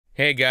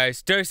Hey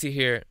guys, Darcy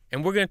here,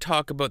 and we're going to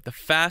talk about the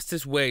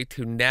fastest way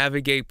to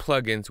navigate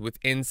plugins with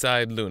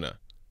inside Luna.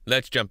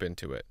 Let's jump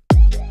into it.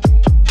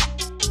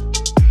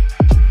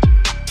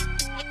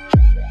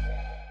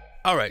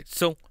 Alright,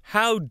 so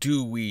how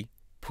do we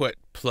put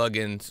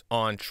plugins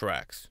on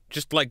tracks?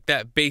 Just like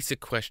that basic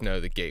question out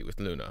of the gate with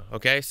Luna,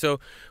 okay? So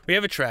we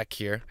have a track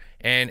here,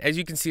 and as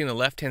you can see on the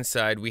left-hand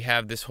side, we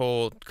have this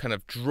whole kind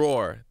of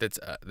drawer that's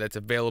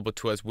available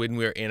to us when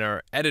we're in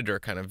our editor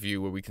kind of view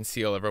where we can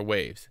see all of our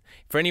waves.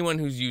 For anyone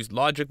who's used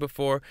Logic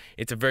before,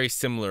 it's a very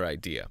similar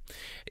idea.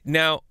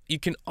 Now, you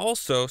can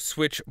also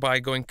switch by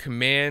going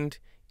Command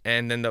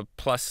and then the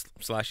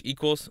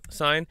 +/equals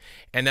sign,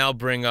 and that'll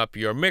bring up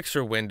your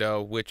mixer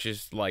window, which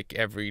is like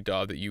every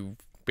DAW that you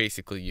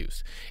basically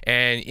use.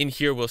 And in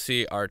here we'll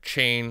see our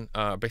chain,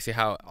 basically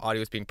how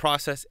audio is being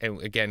processed,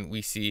 and again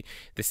we see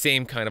the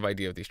same kind of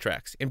idea of these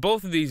tracks. In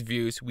both of these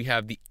views we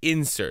have the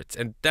inserts,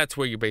 and that's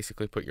where you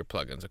basically put your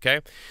plugins,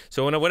 okay?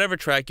 So on whatever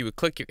track you would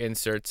click your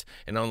inserts,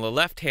 and on the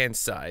left hand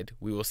side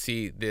we will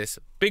see this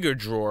bigger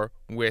drawer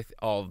with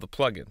all of the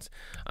plugins.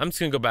 I'm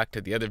just gonna go back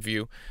to the other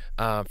view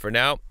for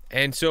now,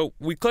 and so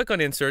we click on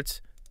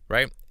inserts,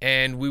 right,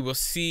 and we will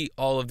see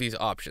all of these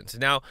options.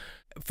 Now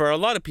for a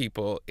lot of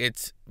people,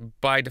 it's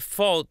by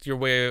default your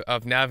way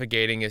of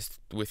navigating is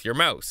with your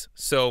mouse.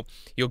 So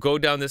you'll go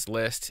down this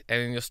list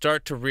and you'll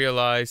start to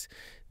realize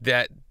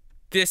that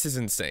this is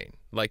insane.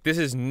 Like, this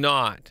is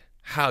not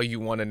how you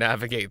want to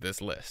navigate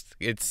this list.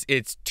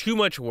 It's too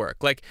much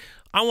work. Like,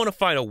 I want to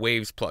find a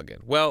Waves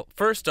plugin. Well,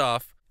 first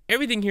off,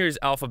 everything here is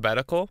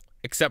alphabetical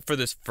except for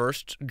this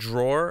first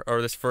drawer,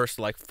 or this first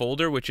like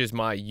folder, which is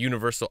my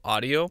Universal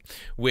Audio,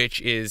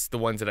 which is the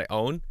ones that I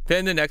own.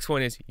 Then the next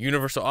one is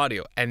Universal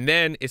Audio, and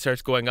then it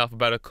starts going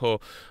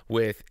alphabetical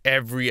with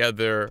every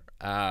other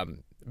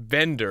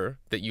vendor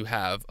that you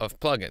have of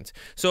plugins.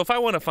 So if I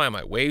want to find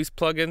my Waves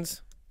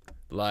plugins,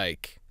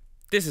 like,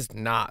 this is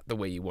not the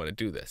way you want to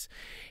do this.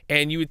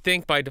 And you would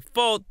think by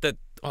default that,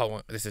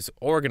 oh, this is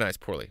organized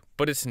poorly,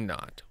 but it's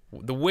not.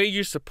 The way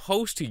you're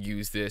supposed to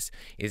use this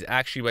is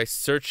actually by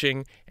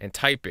searching and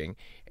typing,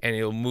 and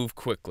it'll move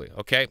quickly,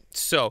 okay?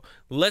 So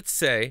let's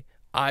say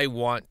I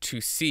want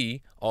to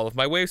see all of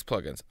my Waves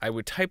plugins. I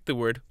would type the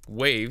word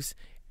Waves,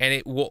 and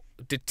it will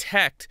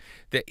detect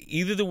that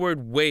either the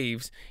word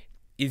Waves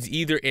is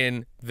either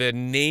in the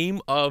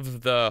name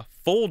of the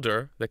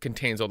folder that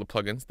contains all the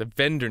plugins, the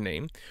vendor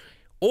name,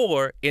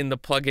 or in the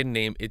plugin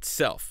name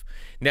itself.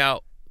 Now,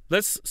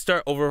 let's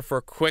start over for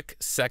a quick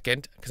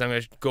second, because I'm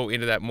going to go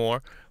into that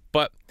more.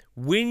 But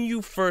when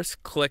you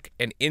first click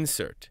an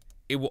insert,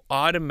 it will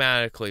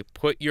automatically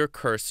put your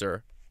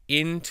cursor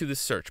into the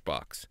search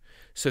box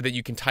so that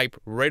you can type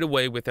right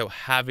away without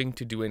having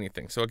to do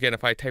anything. So again,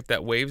 if I type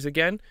that Waves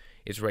again,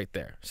 it's right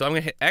there. So I'm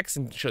going to hit X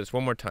and show this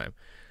one more time.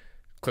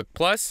 Click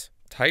plus,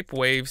 type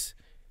Waves,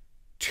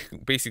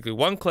 basically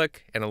one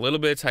click and a little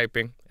bit of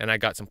typing, and I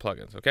got some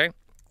plugins, okay?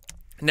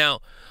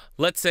 Now,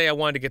 let's say I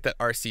wanted to get that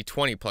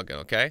RC20 plugin,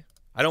 okay?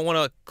 I don't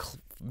want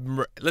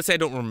to, let's say I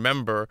don't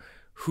remember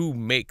who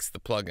makes the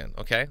plugin,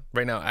 okay?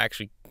 Right now,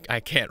 I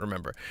can't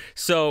remember.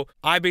 So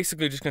I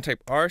basically just gonna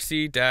type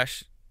RC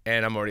dash,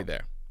 and I'm already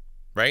there,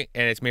 right?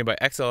 And it's made by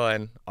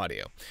XLN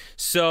Audio.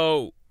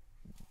 So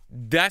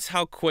that's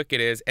how quick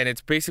it is, and it's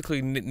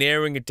basically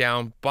narrowing it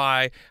down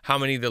by how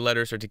many of the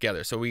letters are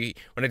together. So when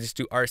I just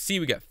do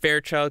RC, we got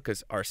Fairchild,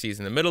 because RC is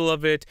in the middle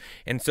of it,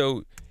 and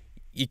so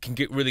you can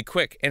get really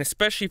quick. And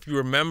especially if you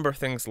remember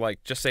things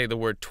like, just say the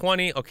word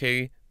 20,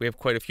 okay, we have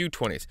quite a few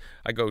 20s.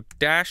 I go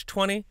dash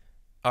 20,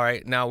 all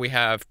right, now we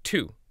have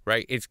 2,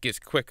 right? It gets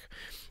quick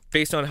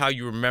based on how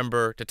you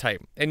remember to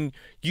type. And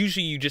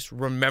usually you just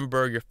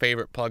remember your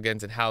favorite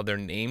plugins and how they're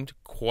named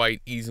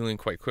quite easily and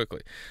quite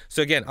quickly.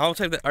 So again, I'll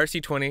type that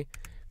RC20,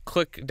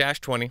 click dash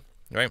 20,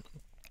 right?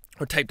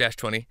 Or type dash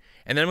 20,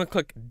 and then I'm gonna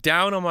click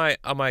down on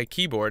my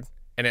keyboard,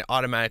 and it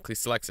automatically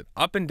selects it.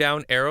 Up and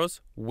down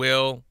arrows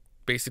will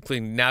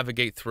basically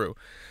navigate through.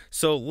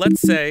 So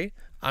let's say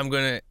I'm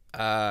gonna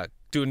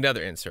do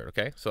another insert,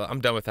 okay? So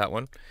I'm done with that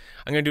one.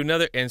 I'm gonna do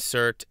another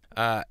insert,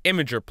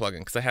 Imager plugin,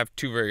 because I have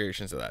 2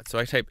 variations of that. So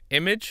I type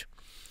image,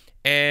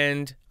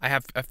 and I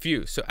have a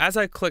few. So as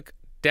I click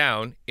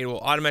down, it will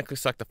automatically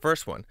select the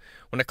first one.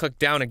 When I click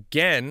down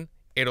again,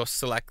 it'll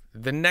select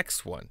the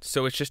next one.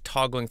 So it's just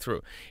toggling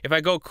through. If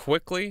I go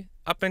quickly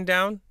up and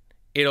down,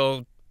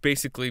 it'll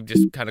basically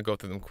just kind of go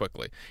through them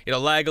quickly. It'll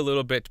lag a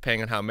little bit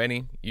depending on how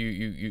many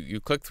you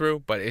click through,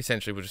 but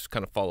essentially we'll just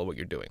kind of follow what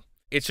you're doing.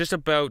 It's just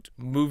about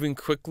moving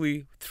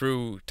quickly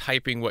through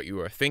typing what you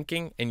are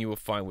thinking, and you will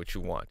find what you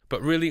want.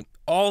 But really,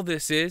 all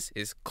this is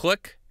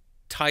click,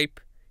 type,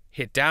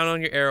 hit down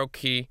on your arrow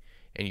key,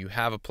 and you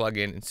have a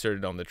plugin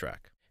inserted on the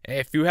track. And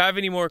if you have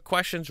any more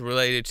questions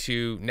related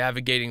to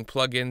navigating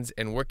plugins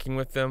and working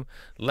with them,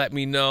 let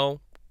me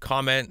know.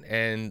 Comment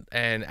and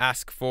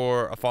ask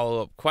for a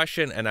follow-up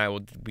question, and I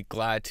will be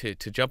glad to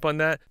jump on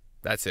that.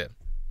 That's it.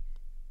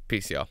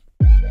 Peace, y'all.